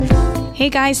Hey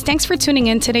guys, thanks for tuning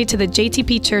in today to the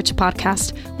JTP Church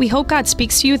podcast. We hope God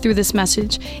speaks to you through this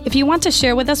message. If you want to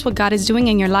share with us what God is doing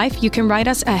in your life, you can write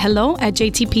us at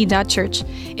hello@jtp.church.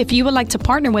 If you would like to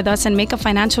partner with us and make a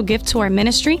financial gift to our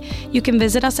ministry, you can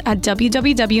visit us at www.jtp.church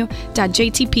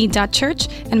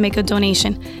and make a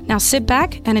donation. Now sit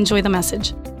back and enjoy the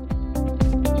message.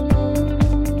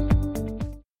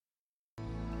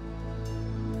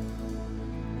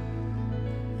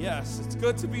 Yes, it's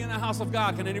good to be in the house of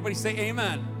God. Can anybody say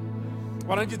amen?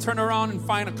 Why don't you turn around and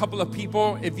find a couple of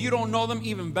people. If you don't know them,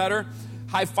 even better.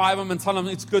 High five them and tell them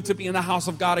it's good to be in the house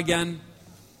of God again.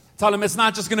 Tell them it's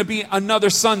not just going to be another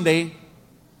Sunday.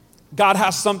 God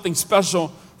has something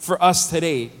special for us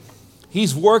today.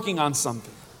 He's working on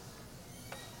something.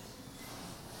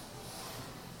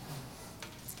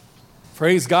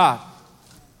 Praise God.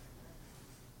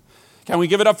 Can we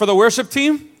give it up for the worship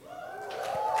team?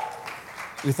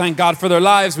 We thank God for their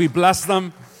lives. We bless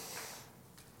them.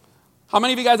 How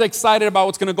many of you guys are excited about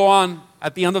what's going to go on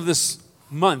at the end of this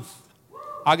month?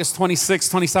 August 26,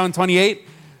 27, 28?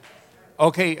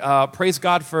 Okay, praise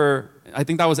God for, I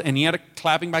think that was Anietta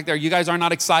clapping back there. You guys are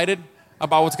not excited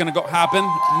about what's going to happen?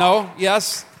 No?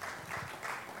 Yes?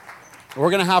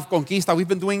 We're going to have Conquista. We've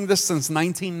been doing this since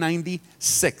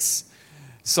 1996.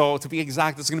 So to be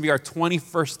exact, it's going to be our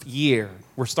 21st year.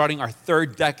 We're starting our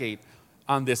third decade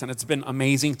on this, and it's been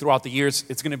amazing throughout the years.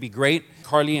 It's going to be great.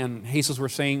 Carly and Jesus were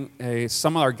saying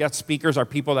some of our guest speakers are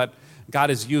people that God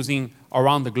is using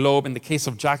around the globe. In the case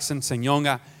of Jackson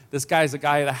Senyonga, this guy is a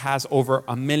guy that has over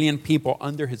 1 million people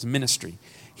under his ministry.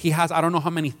 He has, I don't know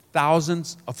how many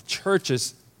thousands of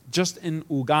churches just in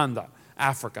Uganda,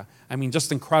 Africa. I mean,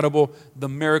 just incredible, the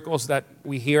miracles that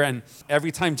we hear. And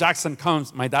every time Jackson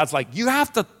comes, my dad's like, you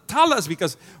have to tell us,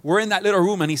 because we're in that little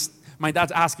room and my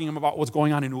dad's asking him about what's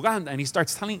going on in Uganda, and he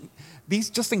starts telling these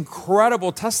just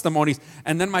incredible testimonies.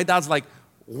 And then my dad's like,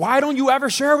 why don't you ever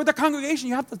share with the congregation?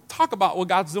 You have to talk about what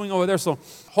God's doing over there. So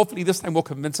hopefully this time we'll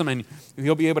convince him and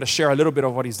he'll be able to share a little bit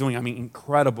of what he's doing. I mean,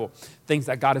 incredible things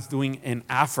that God is doing in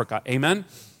Africa. Amen?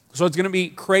 So it's going to be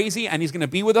crazy, and he's going to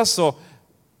be with us. So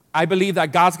I believe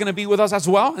that God's going to be with us as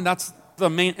well, and that's the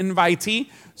main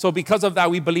invitee. So because of that,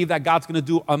 we believe that God's going to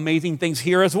do amazing things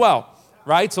here as well.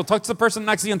 Right? So talk to the person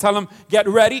next to you and tell them, get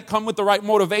ready, come with the right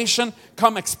motivation,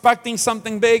 come expecting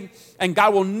something big, and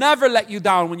God will never let you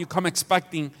down when you come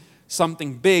expecting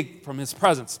something big from His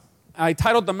presence. I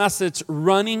titled the message,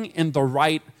 Running in the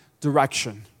Right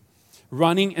Direction.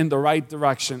 Running in the right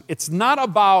direction. It's not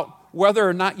about whether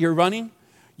or not you're running.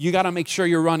 You got to make sure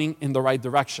you're running in the right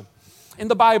direction. In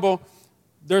the Bible,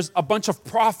 there's a bunch of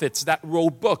prophets that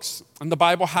wrote books, and the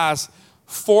Bible has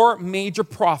 4 major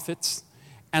prophets.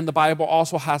 And the Bible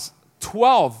also has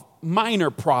 12 minor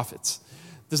prophets.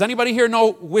 Does anybody here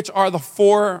know which are the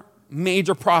 4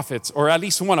 major prophets, or at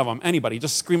least one of them? Anybody?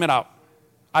 Just scream it out.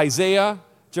 Isaiah,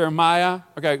 Jeremiah.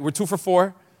 Okay, we're 2 for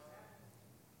 4.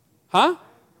 Huh?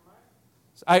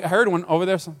 I heard one over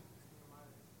there.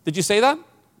 Did you say that?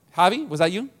 Javi, was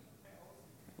that you?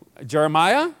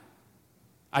 Jeremiah,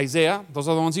 Isaiah, those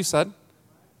are the ones you said.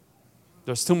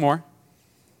 There's 2 more.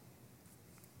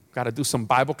 Got to do some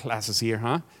Bible classes here,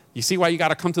 huh? You see why you got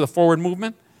to come to the forward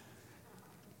movement?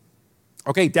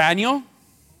 Okay, Daniel,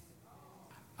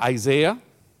 Isaiah,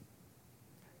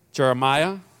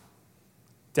 Jeremiah,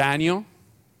 Daniel,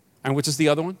 and which is the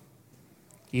other one?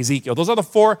 Ezekiel. Those are the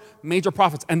 4 major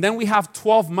prophets. And then we have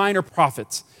 12 minor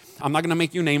prophets. I'm not going to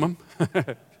make you name them,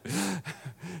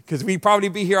 because we'd probably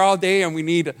be here all day, and we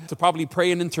need to probably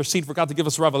pray and intercede for God to give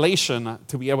us revelation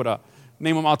to be able to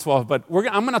name them all 12, but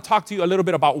I'm going to talk to you a little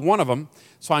bit about one of them,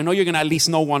 so I know you're going to at least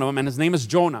know one of them, and his name is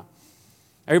Jonah.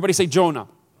 Everybody say Jonah.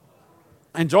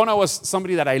 And Jonah was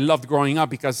somebody that I loved growing up,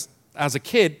 because as a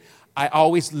kid, I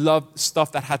always loved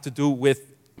stuff that had to do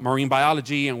with marine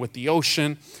biology and with the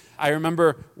ocean. I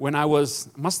remember when I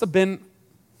must have been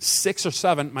 6 or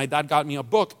 7, my dad got me a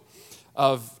book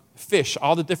of fish,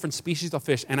 all the different species of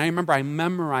fish, and I remember I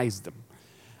memorized them.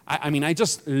 I mean, I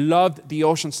just loved the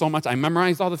ocean so much. I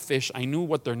memorized all the fish. I knew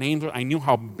what their names were. I knew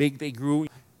how big they grew.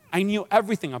 I knew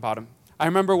everything about them. I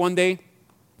remember one day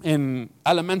in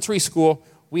elementary school,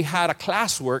 we had a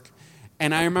classwork,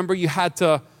 and I remember you had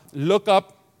to look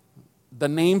up the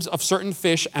names of certain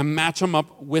fish and match them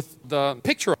up with the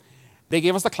picture. They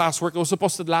gave us the classwork. It was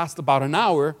supposed to last about an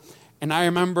hour. And I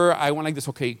remember I went like this,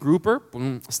 okay, grouper,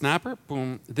 boom, snapper,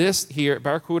 boom, this here,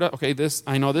 barracuda, okay, this,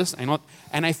 I know this, I know.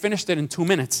 And I finished it in 2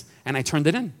 minutes, and I turned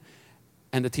it in.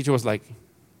 And the teacher was like,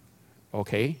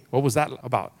 okay, what was that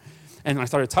about? And I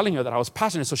started telling her that I was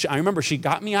passionate. So I remember she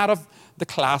got me out of the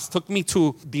class, took me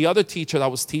to the other teacher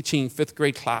that was teaching 5th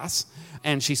grade class.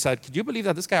 And she said, could you believe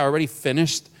that this guy already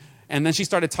finished And then she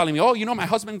started telling me, oh, my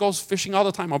husband goes fishing all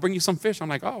the time. I'll bring you some fish. I'm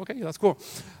like, oh, okay, that's cool.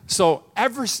 So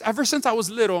ever since I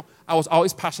was little, I was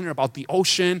always passionate about the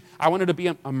ocean. I wanted to be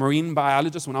a marine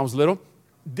biologist when I was little.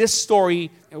 This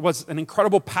story was an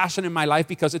incredible passion in my life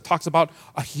because it talks about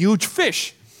a huge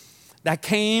fish that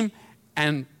came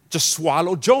and just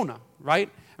swallowed Jonah, right?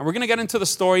 And we're going to get into the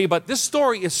story, but this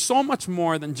story is so much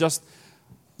more than just,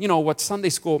 what Sunday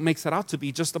school makes it out to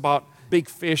be, just about big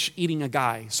fish eating a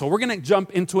guy. So we're going to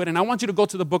jump into it, and I want you to go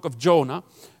to the book of Jonah,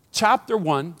 chapter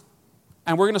 1,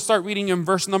 and we're going to start reading in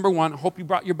verse number 1. I hope you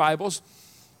brought your Bibles.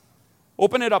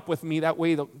 Open it up with me. That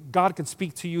way God can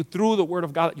speak to you through the word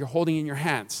of God that you're holding in your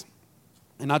hands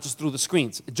and not just through the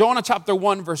screens. Jonah chapter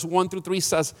 1, verse 1 through 3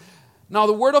 says, now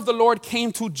the word of the Lord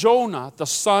came to Jonah, the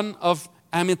son of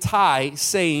Amittai,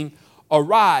 saying,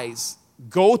 arise,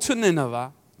 go to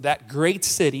Nineveh, that great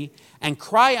city, and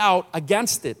cry out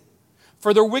against it,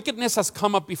 for their wickedness has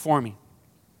come up before me.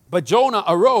 But Jonah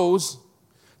arose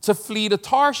to flee to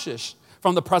Tarshish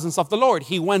from the presence of the Lord.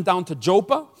 He went down to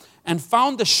Joppa and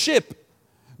found a ship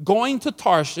going to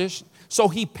Tarshish. So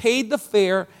he paid the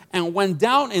fare and went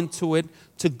down into it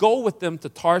to go with them to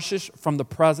Tarshish from the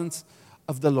presence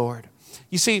of the Lord.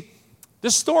 You see,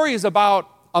 this story is about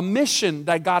a mission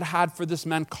that God had for this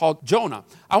man called Jonah.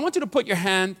 I want you to put your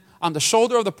hand on the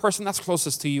shoulder of the person that's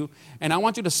closest to you, and I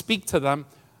want you to speak to them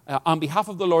on behalf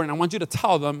of the Lord, and I want you to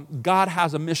tell them God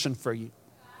has a mission for you.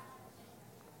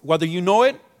 Whether you know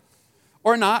it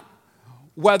or not,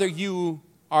 whether you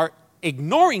are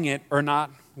ignoring it or not,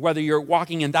 whether you're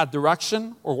walking in that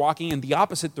direction or walking in the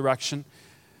opposite direction,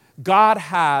 God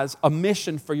has a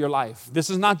mission for your life. This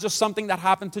is not just something that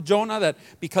happened to Jonah, that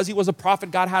because he was a prophet,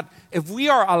 God had. If we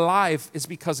are alive, it's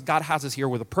because God has us here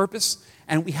with a purpose,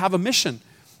 and we have a mission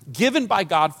given by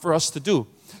God for us to do.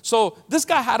 So this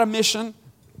guy had a mission,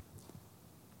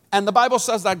 and the Bible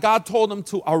says that God told him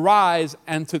to arise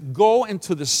and to go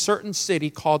into this certain city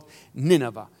called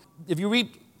Nineveh. If you read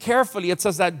carefully, it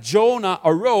says that Jonah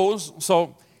arose,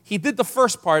 so he did the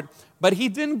first part, but he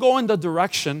didn't go in the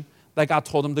direction that God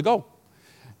told him to go.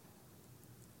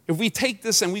 If we take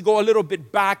this and we go a little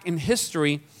bit back in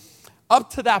history,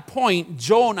 up to that point,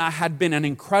 Jonah had been an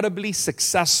incredibly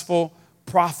successful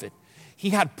prophet. He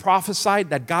had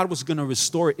prophesied that God was going to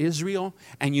restore Israel.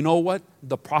 And you know what?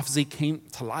 The prophecy came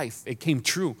to life. It came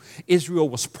true. Israel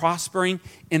was prospering.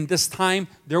 In this time,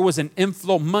 there was an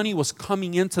inflow. Money was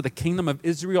coming into the kingdom of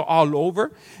Israel all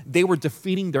over. They were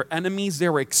defeating their enemies. They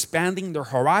were expanding their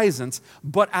horizons.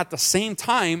 But at the same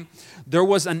time, there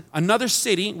was another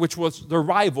city, which was their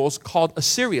rivals, called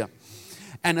Assyria.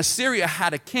 And Assyria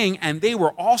had a king, and they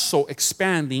were also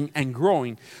expanding and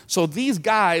growing. So these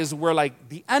guys were like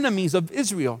the enemies of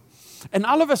Israel. And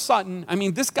all of a sudden,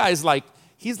 this guy is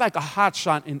he's like a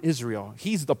hotshot in Israel.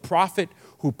 He's the prophet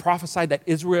who prophesied that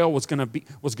Israel was going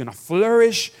to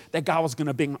flourish, that God was going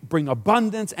to bring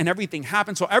abundance, and everything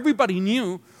happened. So everybody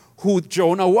knew who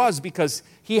Jonah was because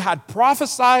he had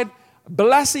prophesied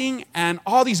blessing and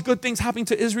all these good things happening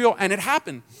to Israel, and it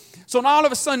happened. So now all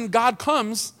of a sudden, God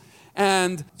comes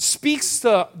and speaks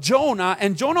to Jonah,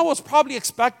 and Jonah was probably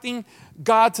expecting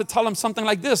God to tell him something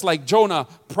like this, like Jonah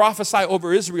prophesy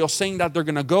over Israel saying that they're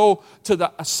going to go to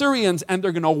the Assyrians and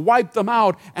they're going to wipe them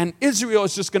out, and Israel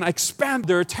is just going to expand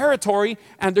their territory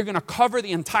and they're going to cover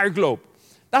the entire globe.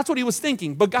 That's what he was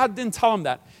thinking, but God didn't tell him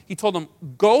that. He told him,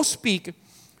 go speak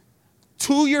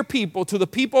to your people, to the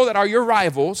people that are your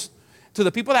rivals, to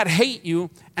the people that hate you,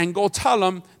 and go tell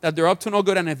them that they're up to no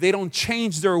good, and if they don't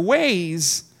change their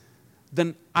ways,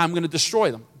 then I'm going to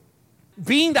destroy them.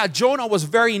 Being that Jonah was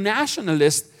very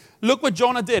nationalist, look what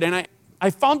Jonah did. And I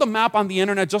found a map on the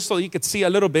internet just so you could see a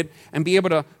little bit and be able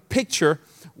to picture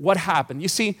what happened. You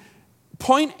see,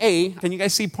 point A, can you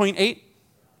guys see point A?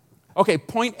 Okay,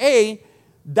 point A,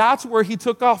 that's where he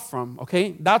took off from,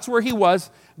 okay? That's where he was.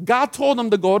 God told him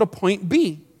to go to point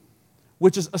B,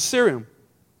 which is Assyria.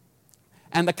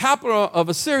 And the capital of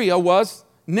Assyria was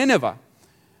Nineveh.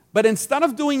 But instead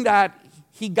of doing that,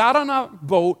 he got on a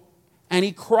boat and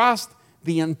he crossed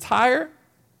the entire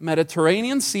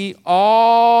Mediterranean Sea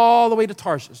all the way to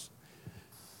Tarshish.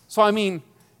 So,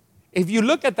 if you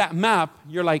look at that map,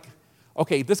 you're like,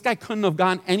 okay, this guy couldn't have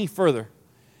gone any further.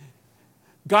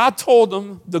 God told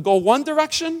him to go one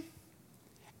direction,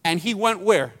 and he went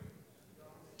where?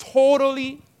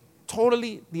 Totally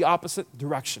the opposite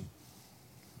direction.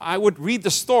 I would read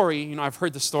the story. I've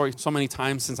heard the story so many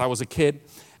times since I was a kid.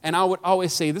 And I would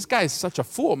always say, this guy is such a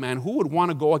fool, man. Who would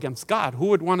want to go against God? Who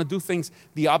would want to do things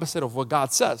the opposite of what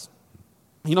God says?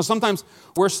 Sometimes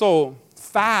we're so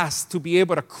fast to be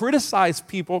able to criticize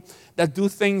people that do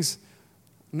things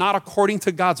not according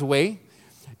to God's way.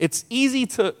 It's easy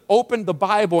to open the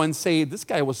Bible and say, this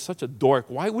guy was such a dork.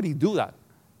 Why would he do that?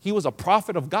 He was a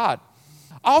prophet of God.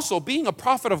 Also, being a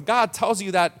prophet of God tells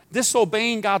you that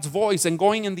disobeying God's voice and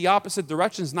going in the opposite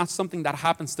direction is not something that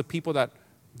happens to people that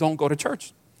don't go to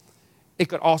church. It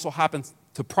could also happen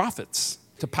to prophets,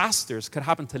 to pastors, could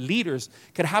happen to leaders,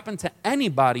 could happen to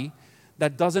anybody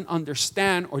that doesn't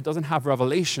understand or doesn't have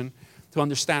revelation to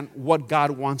understand what God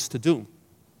wants to do.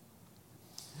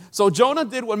 So Jonah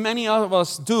did what many of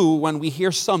us do when we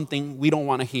hear something we don't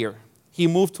want to hear. He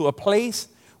moved to a place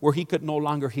where he could no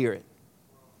longer hear it.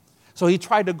 So he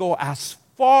tried to go as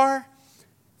far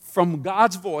from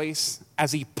God's voice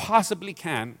as he possibly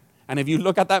can. And if you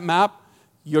look at that map,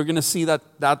 you're going to see that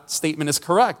that statement is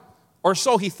correct. Or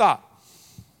so he thought.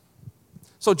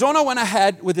 So Jonah went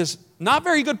ahead with his not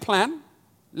very good plan.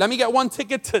 Let me get one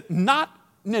ticket to not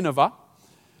Nineveh.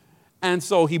 And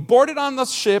so he boarded on the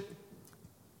ship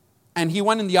and he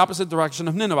went in the opposite direction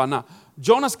of Nineveh. Now,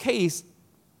 Jonah's case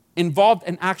involved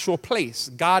an actual place.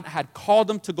 God had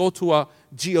called him to go to a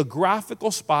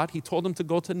geographical spot. He told him to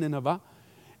go to Nineveh.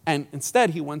 And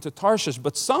instead, he went to Tarshish.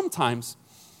 But sometimes,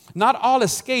 not all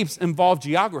escapes involve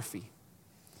geography.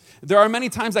 There are many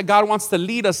times that God wants to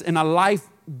lead us in a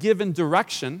life-given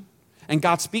direction, and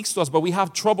God speaks to us, but we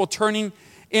have trouble turning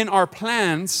in our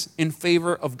plans in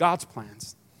favor of God's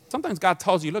plans. Sometimes God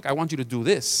tells you, look, I want you to do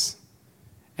this.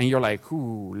 And you're like,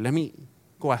 ooh, let me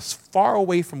go as far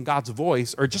away from God's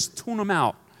voice or just tune him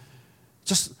out.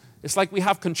 It's like we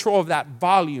have control of that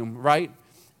volume, right?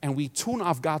 And we tune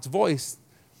off God's voice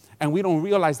and we don't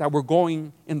realize that we're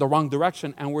going in the wrong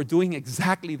direction and we're doing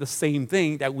exactly the same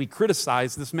thing that we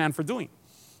criticize this man for doing.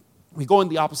 We go in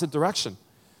the opposite direction.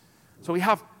 So we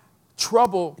have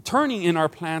trouble turning in our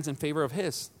plans in favor of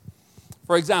his.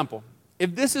 For example,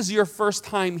 if this is your first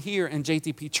time here in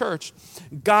JTP Church,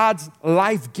 God's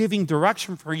life-giving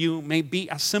direction for you may be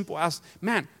as simple as,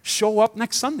 man, show up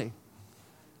next Sunday.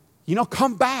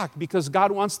 Come back because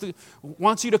God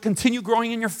wants you to continue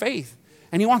growing in your faith.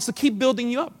 And he wants to keep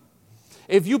building you up.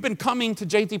 If you've been coming to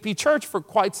JTP Church for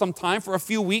quite some time, for a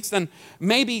few weeks, then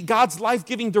maybe God's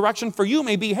life-giving direction for you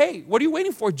may be, hey, what are you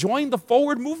waiting for? Join the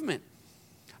forward movement.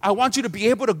 I want you to be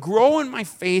able to grow in my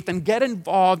faith and get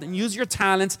involved and use your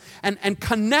talents and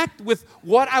connect with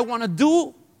what I want to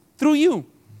do through you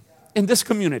in this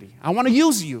community. I want to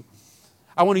use you.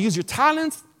 I want to use your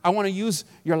talents. I want to use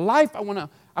your life. I want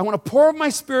to pour my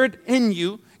spirit in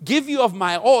you, give you of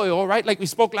my oil, right? Like we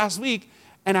spoke last week.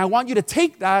 And I want you to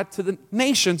take that to the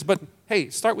nations. But hey,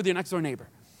 start with your next door neighbor.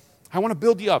 I want to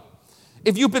build you up.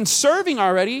 If you've been serving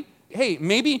already, hey,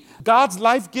 maybe God's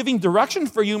life-giving direction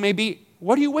for you may be,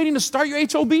 what are you waiting to start your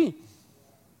HOB?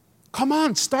 Come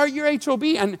on, start your HOB.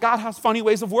 And God has funny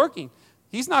ways of working.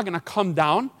 He's not going to come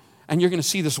down and you're going to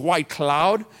see this white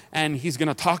cloud and he's going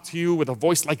to talk to you with a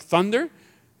voice like thunder.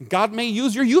 God may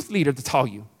use your youth leader to tell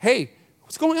you, hey,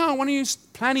 what's going on? When are you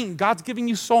planning? God's giving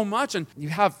you so much and you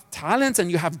have talents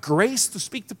and you have grace to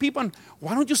speak to people. And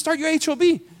why don't you start your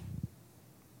HOB?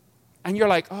 And you're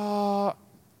like, I'm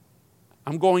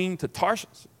going to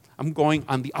Tarshish. I'm going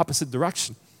on the opposite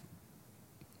direction.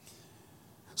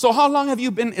 So how long have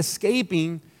you been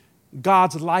escaping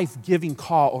God's life-giving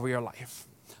call over your life?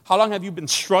 How long have you been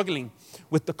struggling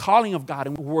with the calling of God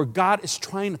and where God is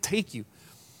trying to take you?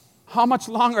 How much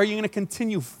longer are you going to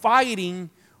continue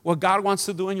fighting what God wants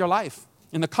to do in your life?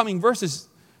 In the coming verses,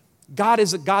 God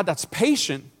is a God that's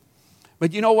patient.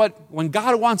 But you know what? When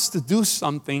God wants to do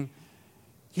something,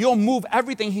 he'll move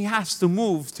everything he has to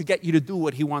move to get you to do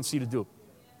what he wants you to do.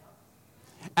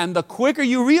 And the quicker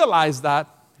you realize that,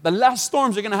 the less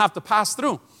storms you're going to have to pass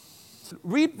through.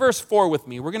 Read verse 4 with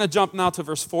me. We're going to jump now to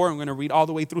verse 4. I'm going to read all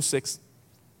the way through 6.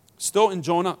 Still in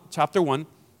Jonah chapter 1. It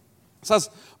says,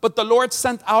 but the Lord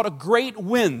sent out a great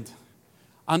wind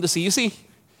on the sea. You see,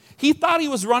 he thought he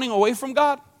was running away from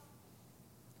God.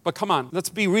 But come on, let's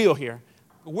be real here.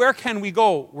 Where can we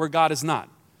go where God is not?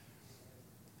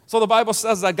 So the Bible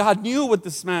says that God knew what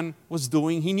this man was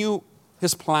doing. He knew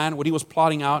his plan, what he was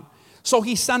plotting out. So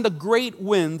he sent a great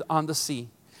wind on the sea.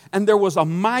 And there was a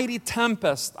mighty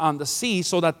tempest on the sea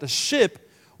so that the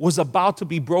ship was about to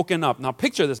be broken up. Now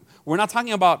picture this. We're not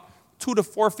talking about 2 to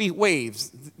 4 feet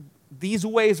waves. These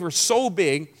waves were so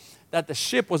big that the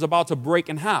ship was about to break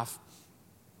in half.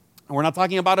 And we're not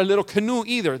talking about a little canoe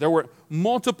either. There were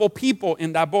multiple people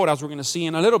in that boat, as we're going to see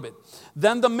in a little bit.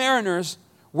 Then the mariners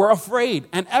were afraid,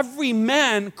 and every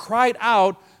man cried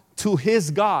out to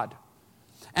his God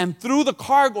and threw the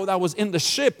cargo that was in the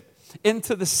ship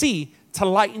into the sea to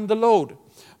lighten the load.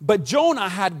 But Jonah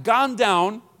had gone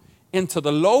down into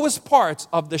the lowest parts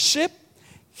of the ship.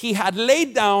 He had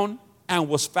laid down and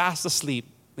was fast asleep.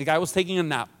 The guy was taking a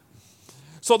nap.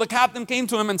 So the captain came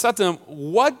to him and said to him,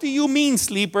 "What do you mean,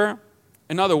 sleeper?"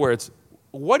 In other words,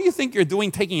 what do you think you're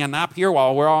doing taking a nap here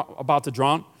while we're all about to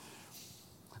drown?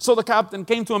 So the captain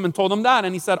came to him and told him that,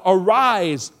 and he said,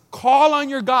 "Arise, call on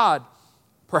your God.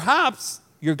 Perhaps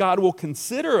your God will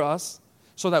consider us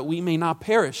so that we may not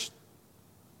perish."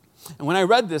 And when I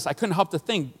read this, I couldn't help to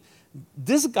think,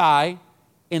 this guy,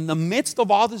 in the midst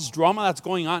of all this drama that's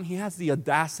going on, he has the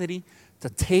audacity to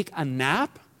take a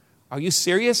nap? Are you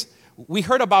serious? We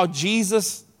heard about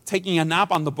Jesus taking a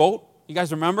nap on the boat. You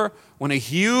guys remember? When a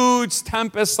huge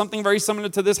tempest, something very similar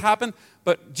to this happened.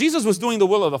 But Jesus was doing the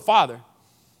will of the Father.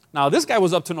 Now, this guy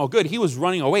was up to no good. He was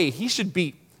running away. He should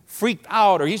be freaked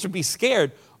out, or he should be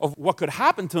scared of what could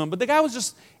happen to him. But the guy was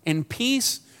just in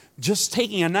peace, just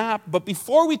taking a nap. But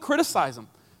before we criticize him,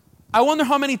 I wonder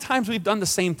how many times we've done the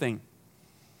same thing.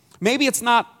 Maybe it's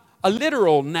not a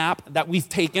literal nap that we've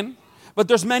taken, but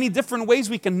there's many different ways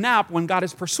we can nap when God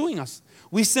is pursuing us.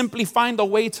 We simply find a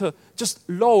way to just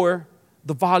lower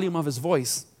the volume of his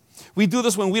voice. We do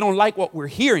this when we don't like what we're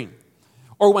hearing,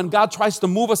 or when God tries to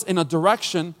move us in a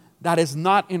direction that is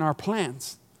not in our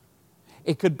plans.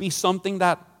 It could be something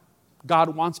that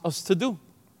God wants us to do.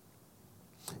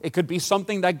 It could be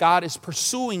something that God is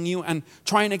pursuing you and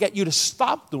trying to get you to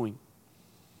stop doing.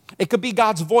 It could be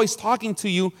God's voice talking to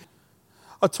you,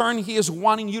 a turn he is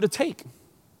wanting you to take,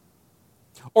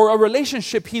 or a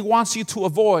relationship he wants you to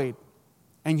avoid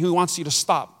and he wants you to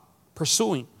stop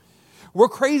pursuing. We're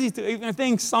crazy to even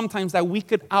think sometimes that we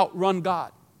could outrun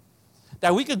God,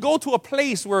 that we could go to a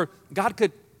place where God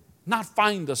could not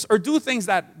find us or do things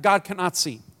that God cannot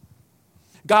see.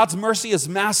 God's mercy is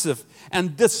massive.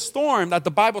 And this storm that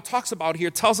the Bible talks about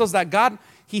here tells us that God,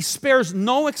 he spares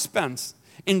no expense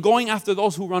in going after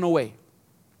those who run away.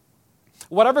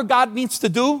 Whatever God needs to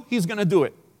do, he's going to do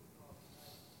it.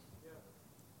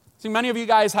 See, many of you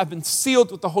guys have been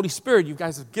sealed with the Holy Spirit. You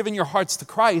guys have given your hearts to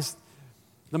Christ.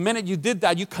 The minute you did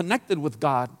that, you connected with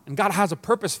God. And God has a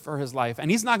purpose for his life. And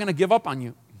he's not going to give up on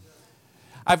you.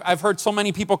 I've heard so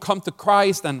many people come to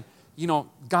Christ and, you know,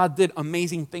 God did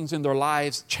amazing things in their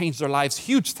lives, changed their lives,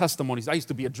 huge testimonies. I used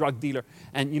to be a drug dealer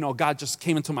and, you know, God just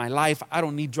came into my life. I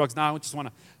don't need drugs now. I just want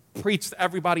to preach to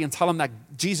everybody and tell them that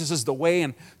Jesus is the way,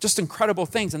 and just incredible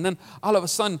things. And then all of a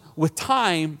sudden, with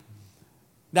time,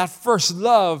 that first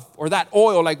love or that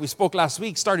oil, like we spoke last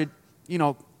week, started, you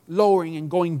know, lowering and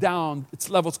going down. Its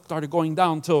levels started going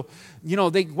down until, you know,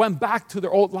 they went back to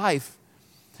their old life.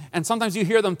 And sometimes you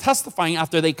hear them testifying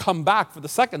after they come back for the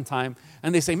second time,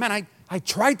 and they say, "Man, I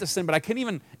tried to sin, but I can't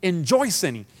even enjoy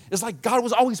sinning." It's like God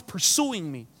was always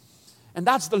pursuing me. And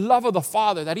that's the love of the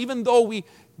Father, that even though we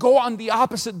go on the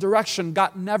opposite direction,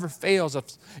 God never fails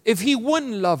us. If he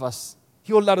wouldn't love us,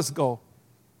 he will let us go.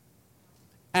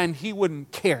 And he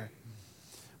wouldn't care.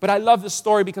 But I love this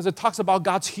story because it talks about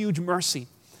God's huge mercy.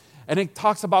 And it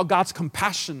talks about God's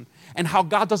compassion and how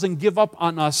God doesn't give up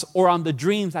on us or on the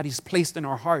dreams that he's placed in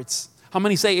our hearts. How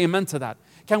many say amen to that?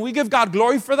 Can we give God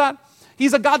glory for that?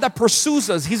 He's a God that pursues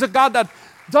us. He's a God that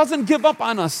doesn't give up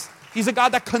on us. He's a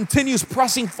God that continues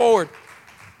pressing forward.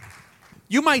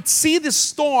 You might see this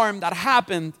storm that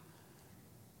happened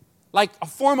like a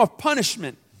form of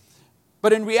punishment,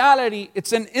 but in reality,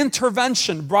 it's an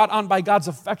intervention brought on by God's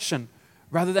affection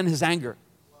rather than his anger.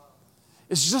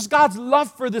 It's just God's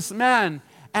love for this man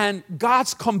and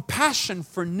God's compassion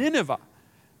for Nineveh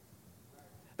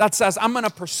that says, I'm going to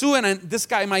pursue it, and this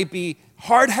guy might be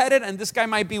hard-headed, and this guy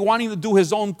might be wanting to do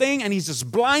his own thing, and he's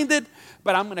just blinded,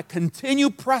 but I'm going to continue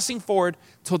pressing forward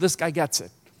till this guy gets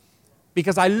it.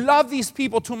 Because I love these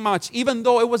people too much, even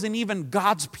though it wasn't even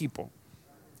God's people.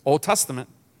 Old Testament.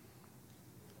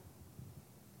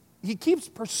 He keeps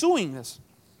pursuing this.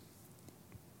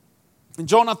 And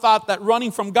Jonah thought that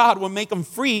running from God would make him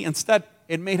free. Instead,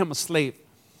 it made him a slave.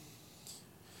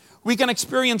 We can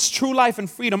experience true life and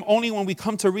freedom only when we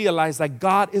come to realize that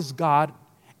God is God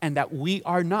and that we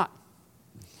are not.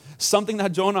 Something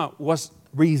that Jonah was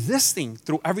resisting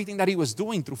through everything that he was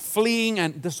doing, through fleeing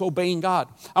and disobeying God.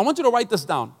 I want you to write this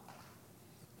down.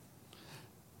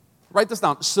 Write this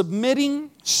down.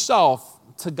 Submitting self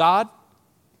to God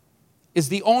is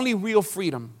the only real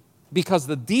freedom, because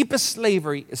the deepest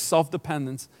slavery is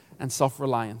self-dependence and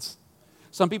self-reliance.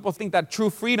 Some people think that true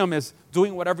freedom is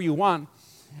doing whatever you want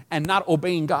and not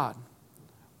obeying God.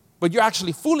 But you're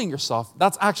actually fooling yourself.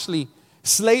 That's actually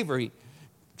slavery.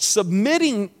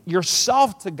 Submitting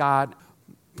yourself to God,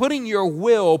 putting your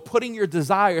will, putting your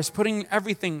desires, putting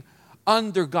everything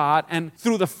under God, and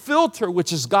through the filter,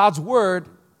 which is God's word,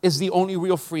 is the only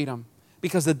real freedom.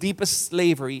 Because the deepest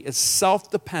slavery is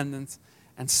self-dependence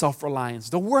and self-reliance.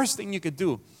 The worst thing you could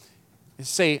do is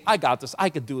say, I got this, I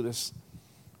could do this.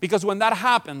 Because when that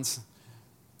happens,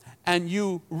 and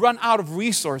you run out of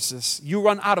resources, you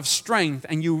run out of strength,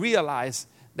 and you realize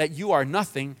that you are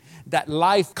nothing, that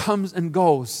life comes and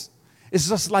goes. It's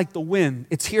just like the wind.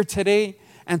 It's here today,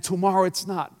 and tomorrow it's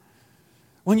not.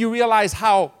 When you realize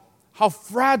how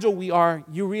fragile we are,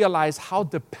 you realize how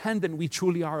dependent we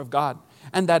truly are of God.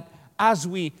 And that as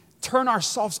we turn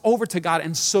ourselves over to God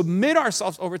and submit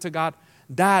ourselves over to God,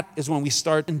 that is when we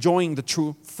start enjoying the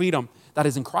true freedom that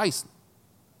is in Christ.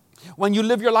 When you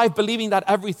live your life believing that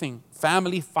everything,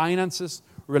 family, finances,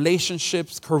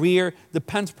 relationships, career,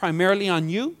 depends primarily on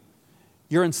you,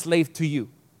 you're enslaved to you.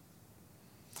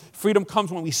 Freedom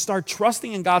comes when we start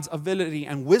trusting in God's ability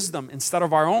and wisdom instead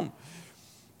of our own.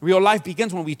 Real life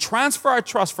begins when we transfer our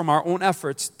trust from our own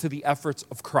efforts to the efforts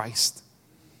of Christ.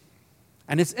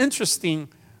 And it's interesting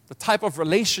the type of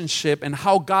relationship and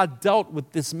how God dealt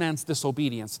with this man's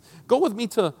disobedience. Go with me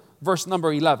to verse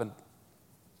number 11.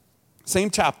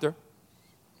 Same chapter.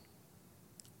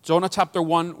 Jonah chapter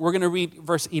 1. We're going to read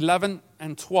verse 11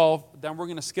 and 12. Then we're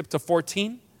going to skip to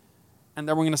 14. And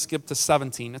then we're going to skip to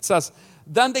 17. It says,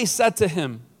 "Then they said to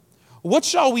him, 'What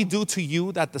shall we do to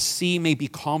you that the sea may be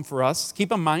calm for us?'"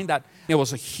 Keep in mind that it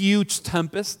was a huge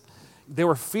tempest. They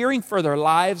were fearing for their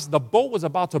lives. The boat was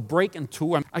about to break in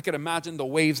two. And I could imagine the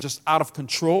waves just out of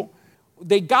control.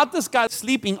 They got this guy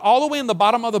sleeping all the way in the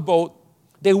bottom of the boat.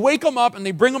 They wake him up and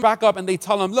they bring him back up and they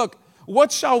tell him, "Look,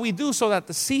 what shall we do so that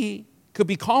the sea could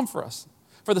be calm for us?"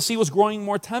 For the sea was growing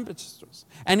more tempestuous.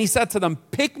 And he said to them,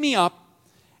 "Pick me up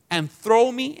and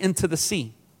throw me into the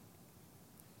sea.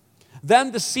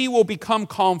 Then the sea will become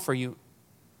calm for you."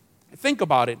 Think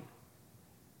about it.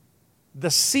 The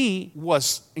sea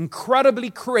was incredibly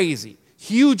crazy.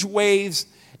 Huge waves.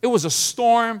 It was a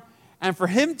storm. And for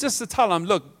him just to tell him,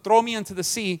 "Look, throw me into the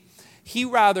sea," he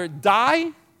rather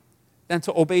die than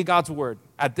to obey God's word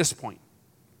at this point.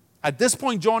 At this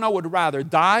point, Jonah would rather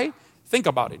die. Think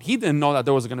about it. He didn't know that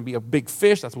there was going to be a big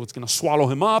fish that's what's going to swallow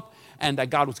him up, and that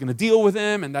God was going to deal with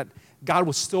him, and that God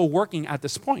was still working at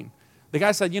this point. The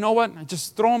guy said, "You know what?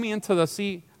 Just throw me into the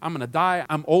sea. I'm going to die.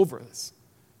 I'm over this.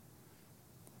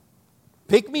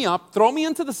 Pick me up, throw me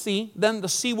into the sea, then the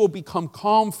sea will become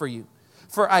calm for you.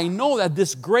 For I know that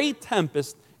this great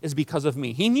tempest is because of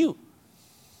me." He knew.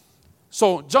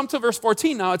 So jump to verse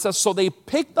 14 now. It says, "So they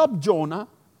picked up Jonah,"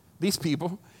 these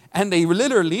people, "and they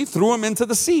literally threw him into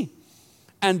the sea.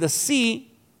 And the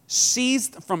sea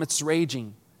ceased from its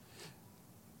raging."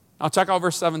 Now check out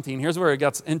verse 17. Here's where it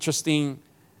gets interesting.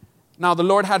 "Now the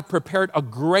Lord had prepared a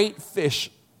great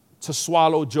fish to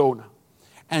swallow Jonah.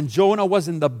 And Jonah was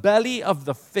in the belly of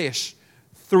the fish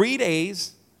 3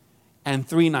 days and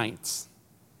 3 nights.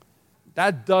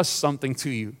 That does something to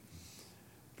you.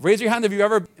 Raise your hand if you've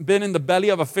ever been in the belly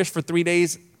of a fish for 3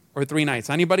 days or 3 nights.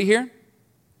 Anybody here?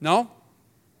 No?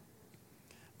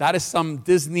 That is some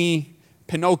Disney,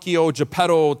 Pinocchio,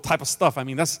 Geppetto type of stuff. I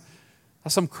mean, that's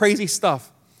some crazy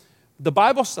stuff. The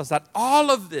Bible says that all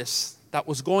of this that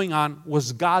was going on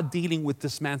was God dealing with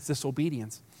this man's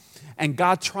disobedience. And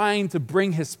God trying to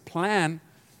bring his plan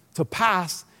to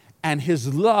pass and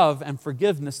his love and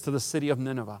forgiveness to the city of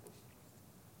Nineveh.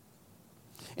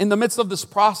 In the midst of this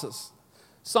process,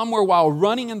 somewhere while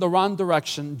running in the wrong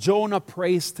direction, Jonah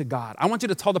prays to God. I want you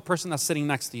to tell the person that's sitting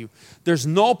next to you, there's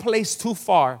no place too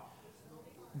far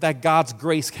that God's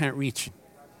grace can't reach you.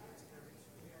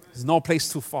 There's no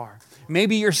place too far.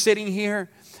 Maybe you're sitting here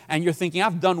and you're thinking,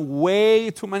 I've done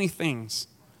way too many things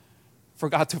for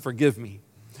God to forgive me.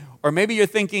 Or maybe you're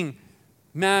thinking,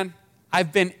 man,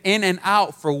 I've been in and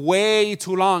out for way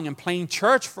too long and playing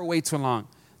church for way too long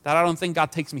that I don't think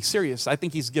God takes me serious. I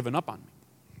think he's given up on me.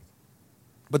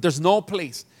 But there's no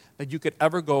place that you could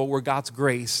ever go where God's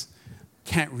grace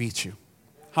can't reach you.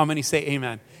 How many say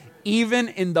amen? Even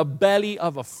in the belly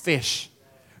of a fish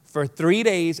for 3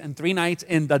 days and 3 nights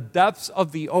in the depths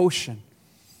of the ocean.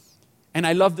 And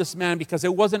I love this man because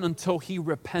it wasn't until he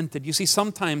repented. You see,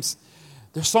 sometimes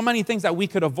there's so many things that we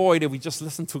could avoid if we just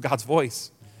listen to God's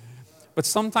voice. But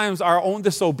sometimes our own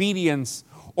disobedience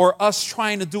or us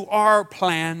trying to do our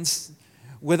plans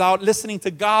without listening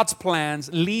to God's plans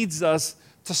leads us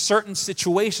to certain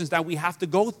situations that we have to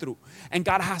go through. And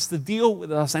God has to deal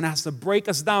with us and has to break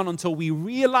us down until we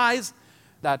realize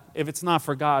that if it's not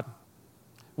for God,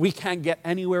 we can't get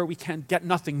anywhere. We can't get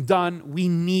nothing done. We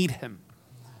need him.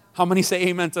 How many say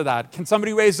amen to that? Can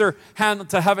somebody raise their hand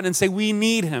to heaven and say, we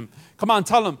need him? Come on,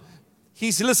 tell him.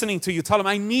 He's listening to you. Tell him,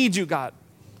 I need you, God.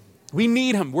 We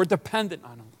need him. We're dependent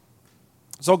on him.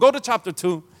 So go to chapter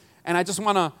 2, and I just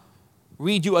want to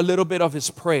read you a little bit of his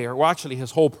prayer, or actually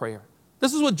his whole prayer.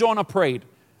 This is what Jonah prayed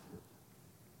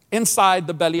inside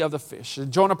the belly of the fish.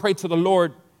 Jonah prayed to the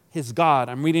Lord, his God.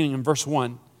 I'm reading in verse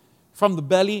 1. From the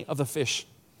belly of the fish.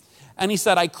 And he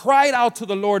said, I cried out to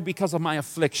the Lord because of my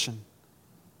affliction,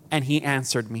 and he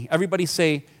answered me. Everybody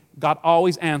say, God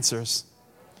always answers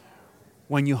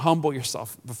when you humble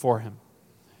yourself before him.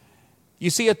 You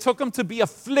see, it took him to be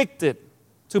afflicted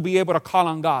to be able to call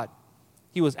on God.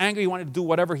 He was angry, he wanted to do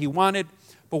whatever he wanted,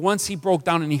 but once he broke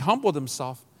down and he humbled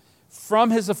himself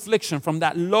from his affliction, from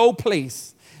that low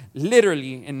place,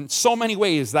 literally in so many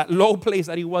ways, that low place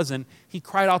that he was in, he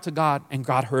cried out to God and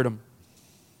God heard him.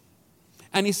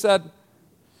 And he said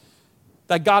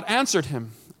that God answered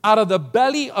him. Out of the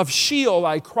belly of Sheol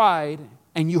I cried,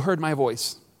 and you heard my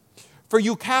voice. For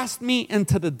you cast me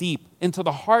into the deep, into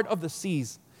the heart of the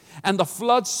seas, and the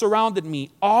floods surrounded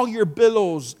me. All your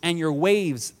billows and your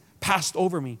waves passed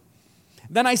over me.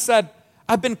 Then I said,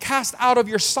 I've been cast out of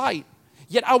your sight,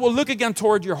 yet I will look again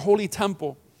toward your holy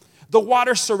temple. The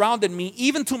waters surrounded me,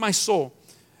 even to my soul.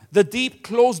 The deep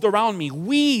closed around me.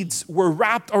 Weeds were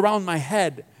wrapped around my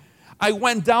head. I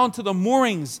went down to the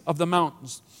moorings of the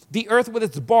mountains. The earth with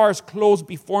its bars closed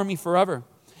before me forever.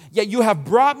 Yet you have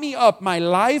brought me up, my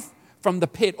life, from the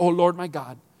pit, O Lord my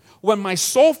God. When my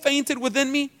soul fainted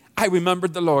within me, I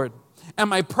remembered the Lord. And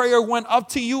my prayer went up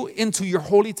to you into your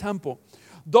holy temple.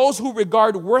 Those who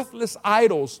regard worthless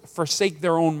idols forsake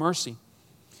their own mercy.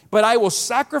 But I will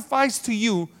sacrifice to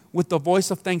you with the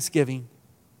voice of thanksgiving.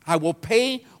 I will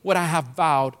pay what I have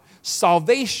vowed.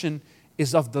 Salvation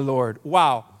is of the Lord.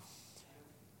 Wow.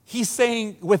 He's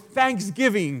saying, with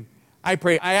thanksgiving, I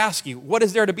pray. I ask you, what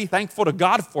is there to be thankful to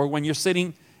God for when you're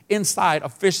sitting inside a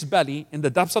fish's belly in the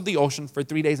depths of the ocean for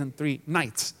 3 days and 3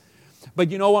 nights? But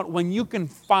you know what? When you can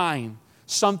find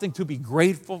something to be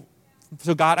grateful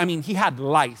to God, I mean, he had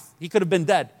life. He could have been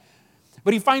dead.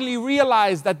 But he finally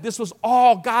realized that this was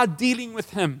all God dealing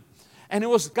with him. And it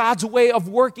was God's way of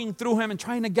working through him and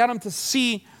trying to get him to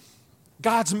see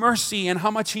God's mercy and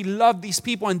how much he loved these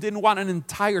people and didn't want an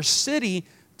entire city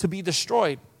to be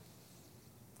destroyed.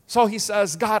 So he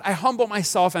says, God, I humble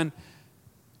myself, and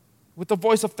with the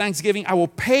voice of thanksgiving, I will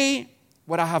pay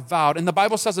what I have vowed. And the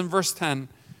Bible says in verse 10,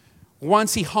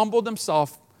 once he humbled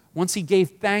himself, once he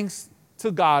gave thanks to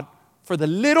God for the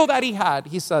little that he had,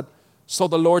 he said, so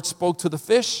the Lord spoke to the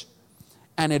fish,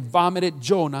 and it vomited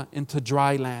Jonah into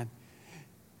dry land.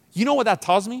 You know what that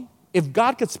tells me? If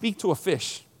God could speak to a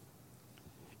fish,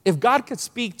 if God could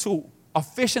speak to a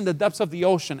fish in the depths of the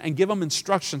ocean and give him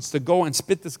instructions to go and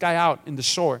spit this guy out in the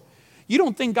shore, you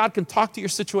don't think God can talk to your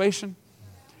situation?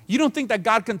 You don't think that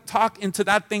God can talk into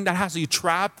that thing that has you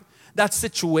trapped, that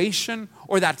situation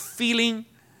or that feeling?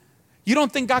 You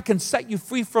don't think God can set you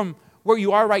free from where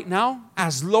you are right now,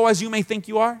 as low as you may think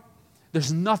you are?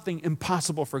 There's nothing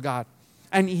impossible for God.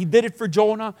 And he did it for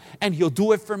Jonah, and he'll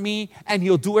do it for me, and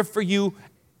he'll do it for you.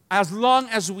 As long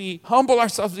as we humble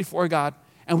ourselves before God,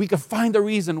 and we can find a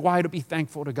reason why to be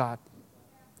thankful to God.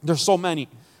 There's so many.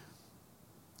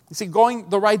 You see, going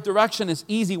the right direction is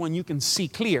easy when you can see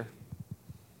clear.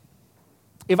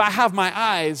 If I have my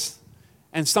eyes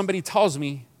and somebody tells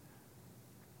me,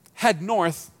 head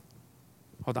north.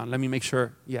 Hold on, let me make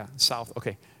sure. Yeah, south.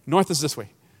 Okay, north is this way.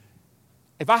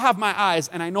 If I have my eyes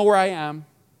and I know where I am,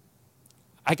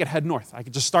 I could head north. I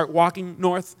could just start walking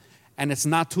north, and it's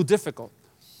not too difficult.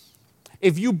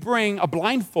 If you bring a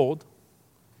blindfold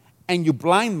and you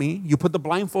blind me, you put the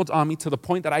blindfold on me to the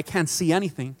point that I can't see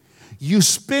anything, you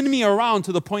spin me around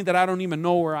to the point that I don't even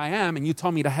know where I am, and you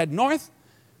tell me to head north,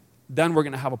 then we're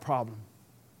going to have a problem.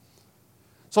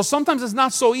 So sometimes it's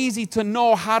not so easy to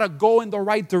know how to go in the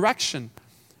right direction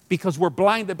because we're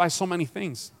blinded by so many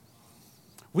things.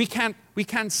 We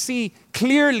can't see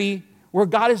clearly where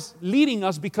God is leading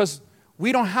us because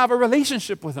we don't have a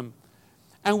relationship with him.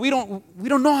 And we don't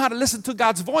know how to listen to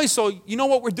God's voice. So you know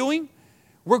what we're doing?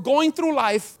 We're going through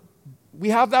life. We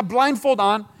have that blindfold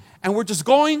on, and we're just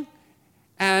going,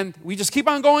 and we just keep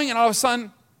on going, and all of a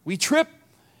sudden we trip.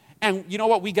 And you know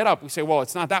what? We get up. We say, well,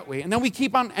 it's not that way. And then we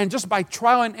keep on, and just by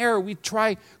trial and error, we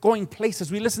try going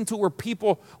places. We listen to what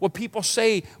people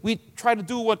say. We try to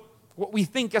do what we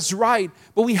think is right,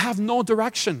 but we have no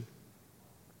direction.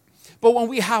 But when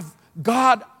we have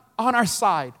God on our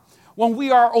side, when we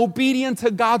are obedient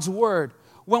to God's word,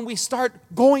 when we start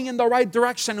going in the right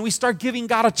direction and we start giving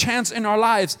God a chance in our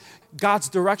lives, God's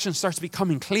direction starts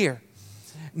becoming clear.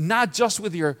 Not just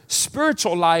with your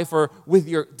spiritual life or with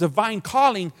your divine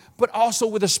calling, but also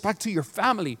with respect to your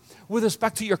family, with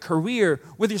respect to your career,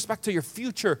 with respect to your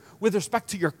future, with respect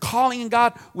to your calling in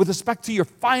God, with respect to your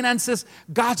finances.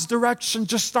 God's direction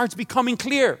just starts becoming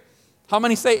clear. How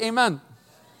many say amen?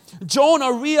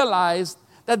 Jonah realized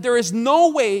that there is no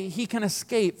way he can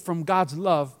escape from God's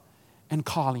love and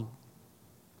calling.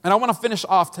 And I want to finish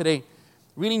off today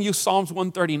reading you Psalms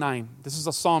 139. This is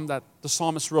a psalm that the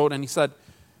psalmist wrote, and he said,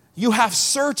 You have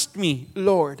searched me,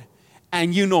 Lord,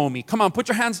 and you know me. Come on, put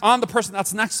your hands on the person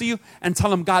that's next to you and tell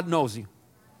them God knows you.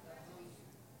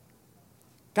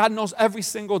 God knows every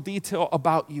single detail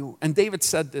about you. And David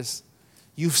said this,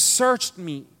 you've searched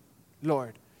me,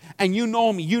 Lord, and you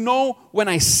know me. You know when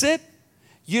I sit,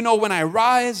 you know when I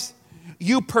rise.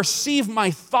 You perceive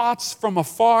my thoughts from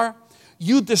afar.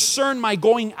 You discern my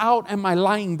going out and my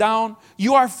lying down.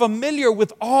 You are familiar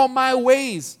with all my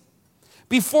ways.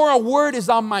 Before a word is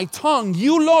on my tongue,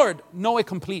 you, Lord, know it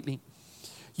completely.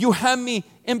 You hem me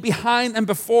in behind and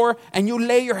before, and you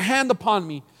lay your hand upon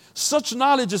me. Such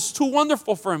knowledge is too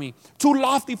wonderful for me, too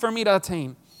lofty for me to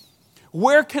attain.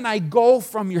 Where can I go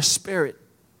from your spirit?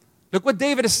 Look what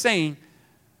David is saying.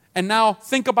 And now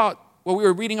think about what we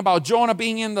were reading about Jonah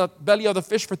being in the belly of the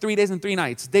fish for 3 days and 3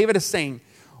 nights. David is saying,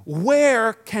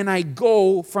 where can I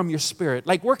go from your spirit?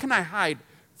 Like, where can I hide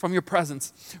from your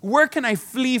presence? Where can I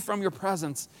flee from your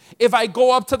presence? If I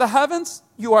go up to the heavens,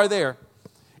 you are there.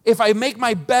 If I make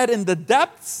my bed in the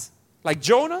depths, like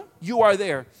Jonah, you are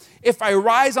there. If I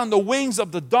rise on the wings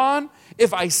of the dawn,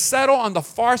 if I settle on the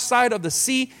far side of the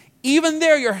sea, even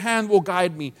there your hand will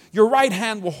guide me. Your right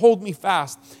hand will hold me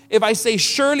fast. If I say,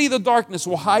 surely the darkness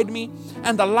will hide me,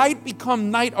 and the light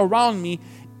become night around me,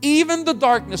 even the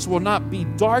darkness will not be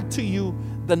dark to you.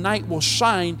 The night will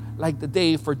shine like the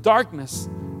day, for darkness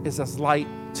is as light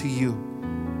to you.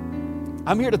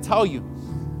 I'm here to tell you,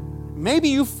 maybe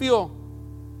you feel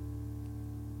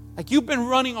like you've been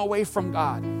running away from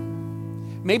God.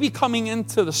 Maybe coming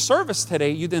into the service today,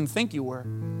 you didn't think you were.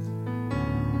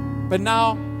 But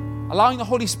now, allowing the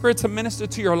Holy Spirit to minister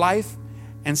to your life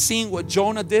and seeing what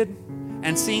Jonah did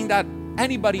and seeing that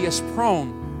anybody is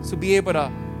prone to be able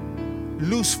to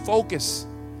lose focus.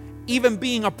 Even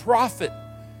being a prophet,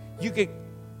 you could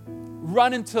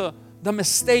run into the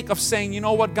mistake of saying, you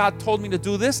know what, God told me to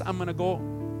do this, I'm going to go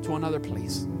to another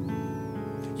place.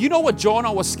 You know what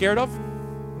Jonah was scared of?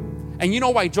 And you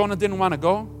know why Jonah didn't want to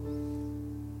go?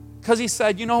 Because he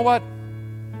said, you know what?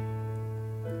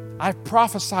 I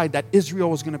prophesied that Israel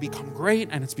was going to become great,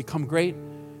 and it's become great.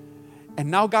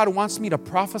 And now God wants me to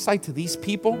prophesy to these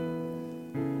people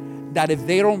that if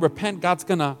they don't repent, God's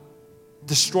going to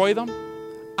destroy them.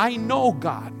 I know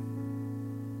God,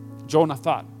 Jonah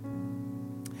thought.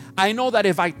 I know that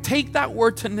if I take that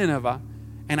word to Nineveh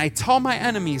and I tell my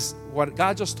enemies what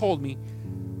God just told me,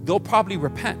 they'll probably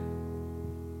repent.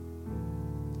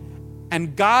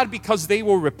 And God, because they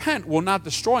will repent, will not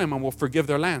destroy them and will forgive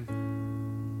their land.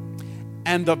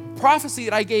 And the prophecy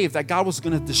that I gave that God was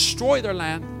going to destroy their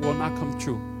land will not come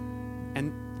true.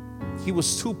 And he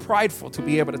was too prideful to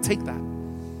be able to take that.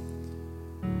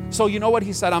 So you know what?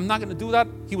 He said, I'm not going to do that.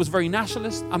 He was very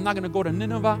nationalist. I'm not going to go to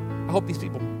Nineveh. I hope these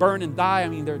people burn and die. I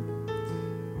mean,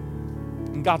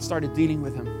 and God started dealing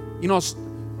with him. You know,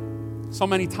 so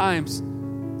many times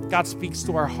God speaks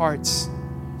to our hearts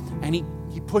and he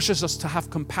pushes us to have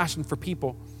compassion for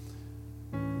people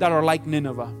that are like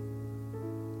Nineveh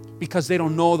because they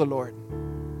don't know the Lord,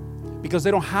 because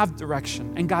they don't have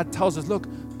direction. And God tells us, look,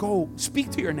 go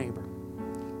speak to your neighbor.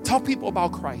 Tell people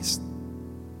about Christ.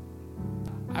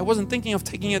 I wasn't thinking of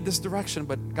taking it this direction,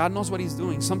 but God knows what he's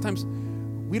doing. Sometimes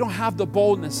we don't have the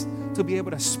boldness to be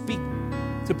able to speak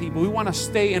to people. We want to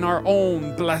stay in our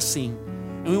own blessing,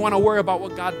 and we want to worry about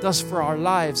what God does for our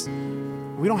lives.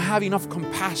 We don't have enough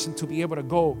compassion to be able to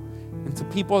go into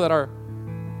people that are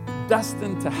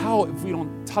destined to hell if we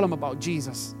don't tell them about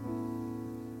Jesus.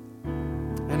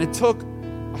 And it took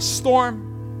a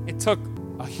storm. It took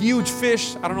a huge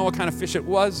fish. I don't know what kind of fish it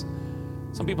was.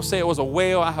 Some people say it was a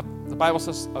whale. The Bible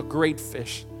says a great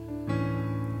fish.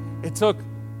 It took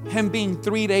him being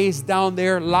 3 days down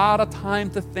there, a lot of time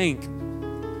to think,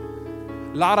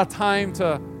 a lot of time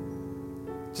to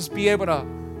just be able to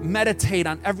meditate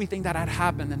on everything that had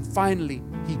happened. And finally,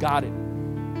 he got it.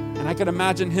 And I could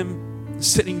imagine him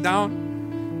sitting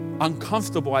down,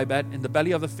 uncomfortable, I bet, in the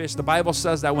belly of the fish. The Bible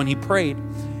says that when he prayed,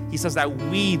 he says that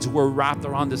weeds were wrapped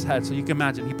around his head. So you can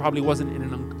imagine he probably wasn't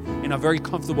in a very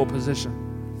comfortable position.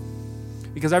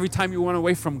 Because every time you run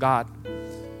away from God,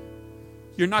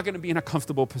 you're not going to be in a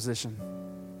comfortable position.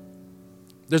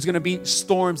 There's going to be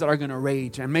storms that are going to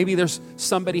rage. And maybe there's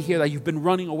somebody here that you've been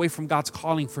running away from God's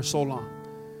calling for so long.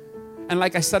 And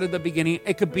like I said at the beginning,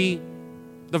 it could be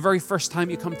the very first time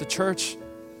you come to church.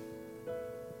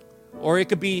 Or it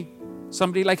could be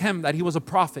somebody like him, that he was a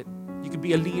prophet. You could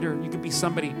be a leader. You could be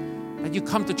somebody that you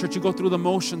come to church, you go through the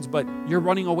motions, but you're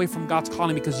running away from God's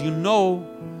calling because you know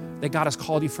that God has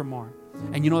called you for more.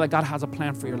 And you know that God has a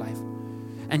plan for your life.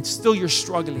 And still you're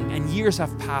struggling, and years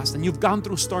have passed, and you've gone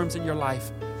through storms in your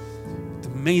life. The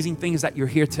amazing thing is that you're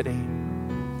here today.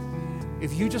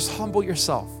 If you just humble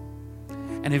yourself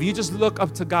And if you just look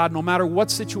up to God, no matter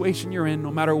what situation you're in,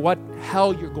 no matter what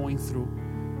hell you're going through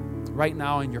right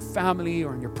now in your family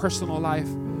or in your personal life,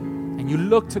 and you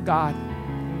look to God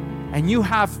and you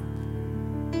have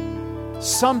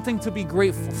something to be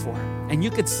grateful for, and you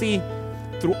could see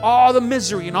through all the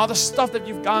misery and all the stuff that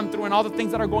you've gone through and all the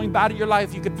things that are going bad in your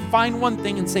life, you could find one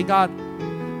thing and say, God,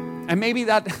 and maybe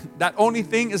that only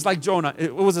thing is like Jonah.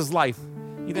 It was his life.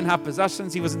 He didn't have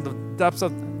possessions. He was in the depths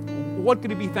of, what could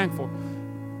he be thankful?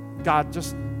 God,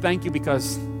 just thank you,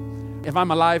 because if I'm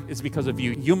alive, it's because of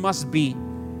you. You must be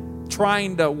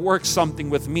trying to work something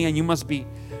with me, and you must be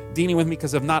dealing with me,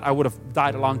 because if not, I would have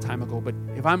died a long time ago. But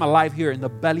if I'm alive here in the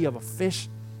belly of a fish,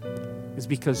 it's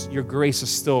because your grace is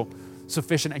still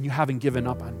sufficient and you haven't given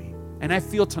up on me. And I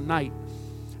feel tonight,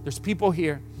 there's people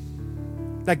here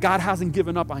that God hasn't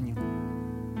given up on you.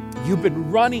 You've been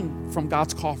running from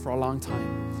God's call for a long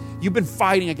time. You've been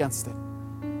fighting against it.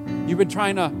 You've been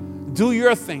trying to do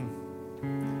your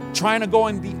thing, trying to go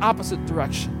in the opposite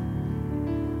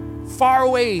direction, far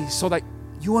away, so that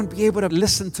you won't be able to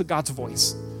listen to God's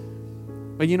voice.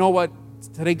 But you know what?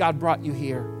 Today God brought you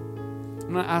here.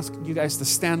 I'm going to ask you guys to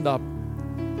stand up,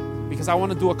 because I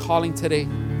want to do a calling today.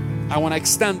 I want to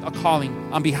extend a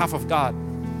calling on behalf of God.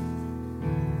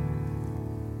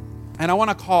 And I want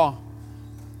to call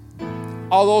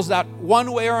all those that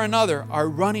one way or another are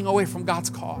running away from God's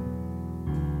call.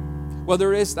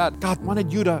 Whether it is that God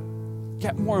wanted you to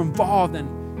get more involved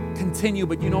and continue,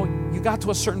 but you got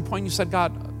to a certain point, you said,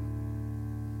 God,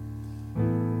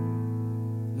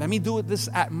 let me do this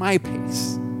at my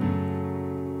pace.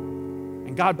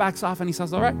 And God backs off and he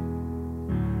says, all right.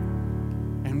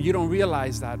 And you don't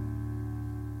realize that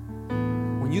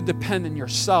when you depend on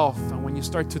yourself and when you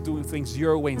start to do things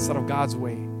your way instead of God's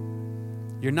way,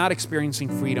 you're not experiencing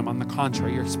freedom. On the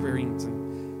contrary, you're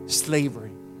experiencing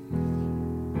slavery.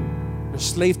 You're a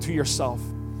slave to yourself.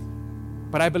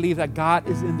 But I believe that God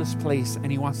is in this place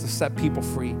and he wants to set people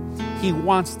free. He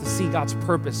wants to see God's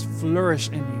purpose flourish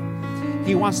in you.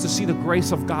 He wants to see the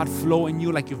grace of God flow in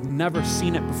you like you've never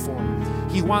seen it before.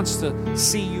 He wants to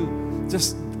see you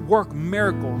just work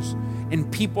miracles in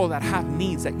people that have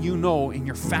needs that in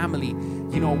your family,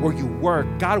 where you work.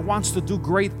 God wants to do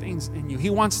great things in you. He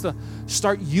wants to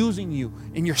start using you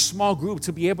in your small group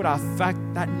to be able to affect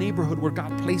that neighborhood where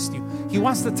God placed you. He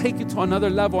wants to take you to another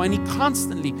level, and he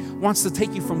constantly wants to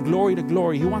take you from glory to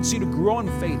glory. He wants you to grow in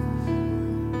faith.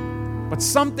 But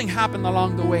something happened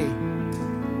along the way.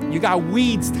 You got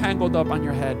weeds tangled up on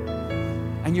your head,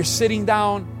 and you're sitting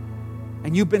down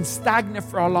and you've been stagnant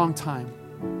for a long time.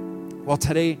 Well,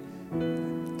 today,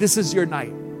 this is your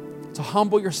night to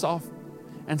humble yourself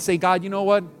and say, God, you know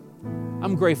what?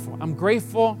 I'm grateful. I'm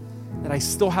grateful that I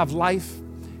still have life,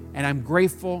 and I'm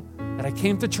grateful that I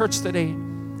came to church today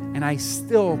and I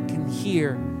still can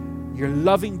hear your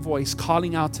loving voice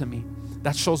calling out to me.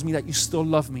 That shows me that you still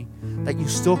love me, that you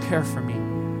still care for me,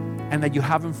 and that you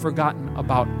haven't forgotten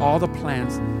about all the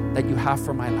plans that you have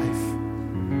for my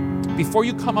life. Before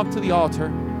you come up to the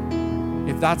altar,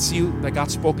 if that's you, that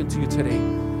God's spoken to you today,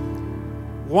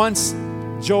 once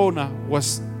Jonah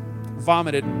was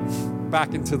vomited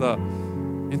back into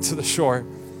the shore,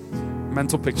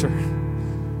 mental picture,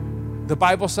 the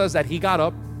Bible says that he got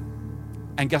up,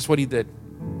 and guess what he did?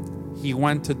 He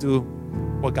went to do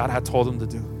what God had told him to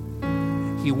do.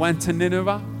 He went to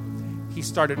Nineveh. He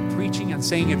started preaching and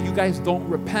saying, if you guys don't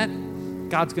repent,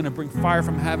 God's going to bring fire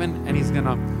from heaven and he's going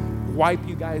to wipe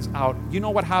you guys out. You know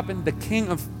what happened? The king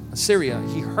of Assyria,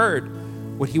 he heard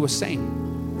what he was saying.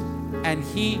 And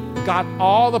he got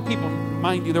all the people.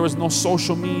 Mind you, there was no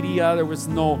social media. There was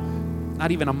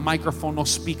not even a microphone, no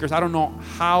speakers. I don't know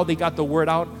how they got the word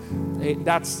out.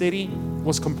 That city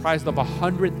was comprised of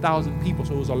 100,000 people.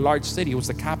 So it was a large city. It was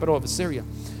the capital of Assyria.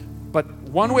 But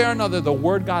one way or another, the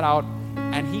word got out,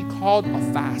 and he called a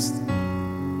fast.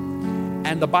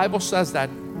 And the Bible says that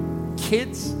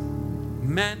kids,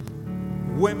 men,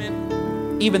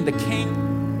 women, even the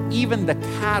king, even the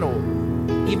cattle,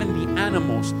 even the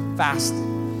animals fasted.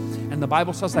 And the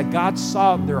Bible says that God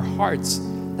saw their hearts,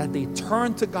 that they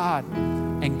turned to God,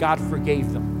 and God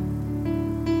forgave them.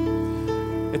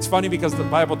 It's funny because the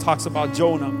Bible talks about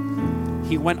Jonah.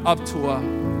 He went up to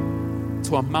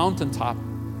a mountaintop.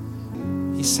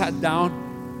 He sat down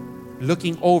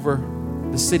looking over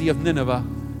the city of Nineveh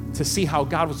to see how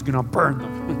God was going to burn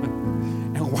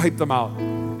them and wipe them out.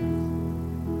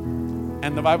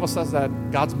 And the Bible says that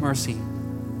God's mercy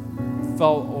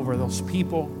fell over those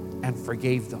people and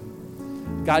forgave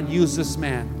them. God used this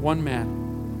man, one man,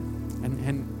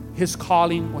 and his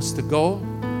calling was to go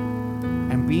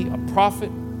and be a prophet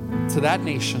to that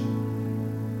nation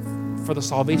for the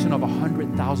salvation of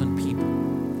 100,000 people.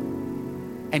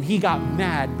 And he got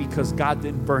mad because God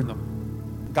didn't burn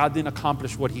them. God didn't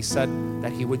accomplish what he said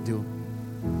that he would do.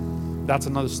 That's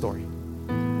another story.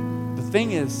 The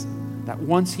thing is that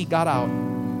once he got out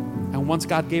and once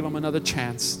God gave him another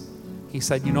chance, he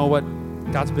said, you know what?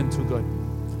 God's been too good.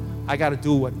 I got to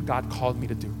do what God called me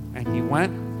to do. And he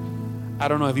went. I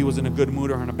don't know if he was in a good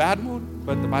mood or in a bad mood,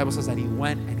 but the Bible says that he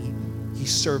went and he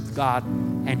served God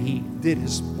and he did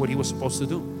what he was supposed to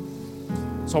do.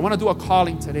 So I want to do a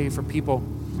calling today for people,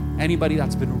 anybody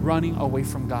that's been running away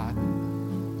from God.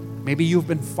 Maybe you've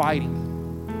been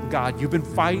fighting God. You've been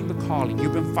fighting the calling.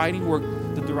 You've been fighting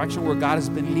the direction where God has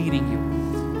been leading you.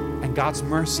 And God's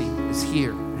mercy is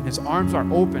here and his arms are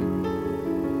open.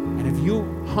 And if you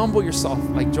humble yourself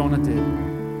like Jonah did,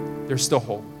 there's still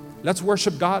hope. Let's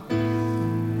worship God.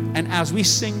 And as we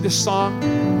sing this song,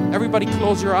 everybody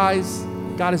close your eyes.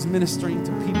 God is ministering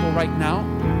to people right now.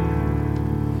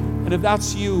 And if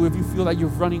that's you, if you feel that you're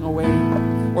running away,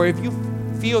 or if you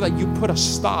feel that you put a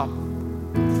stop,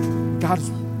 God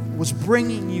was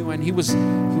bringing you and he was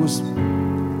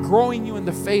growing you in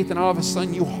the faith, and all of a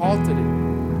sudden you halted it.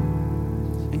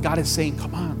 And God is saying,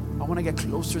 come on, I want to get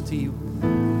closer to you.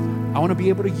 I want to be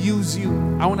able to use you.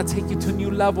 I want to take you to new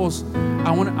levels.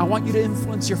 I want you to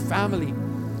influence your family.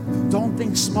 Don't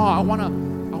think small. I want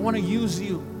to use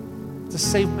you to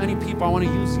save many people. I want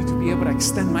to use you to be able to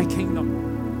extend my kingdom.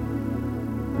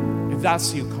 If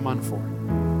that's you, come on forward.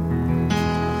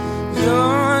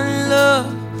 Your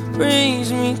love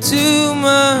brings me to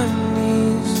my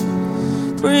knees.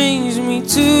 Brings me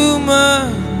to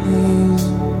my knees.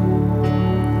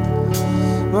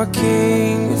 My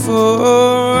King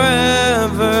forever.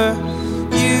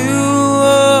 You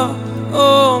are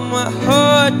all my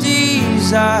heart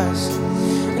desires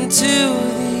until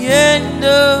the end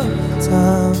of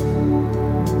time.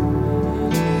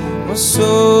 My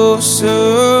soul surrenders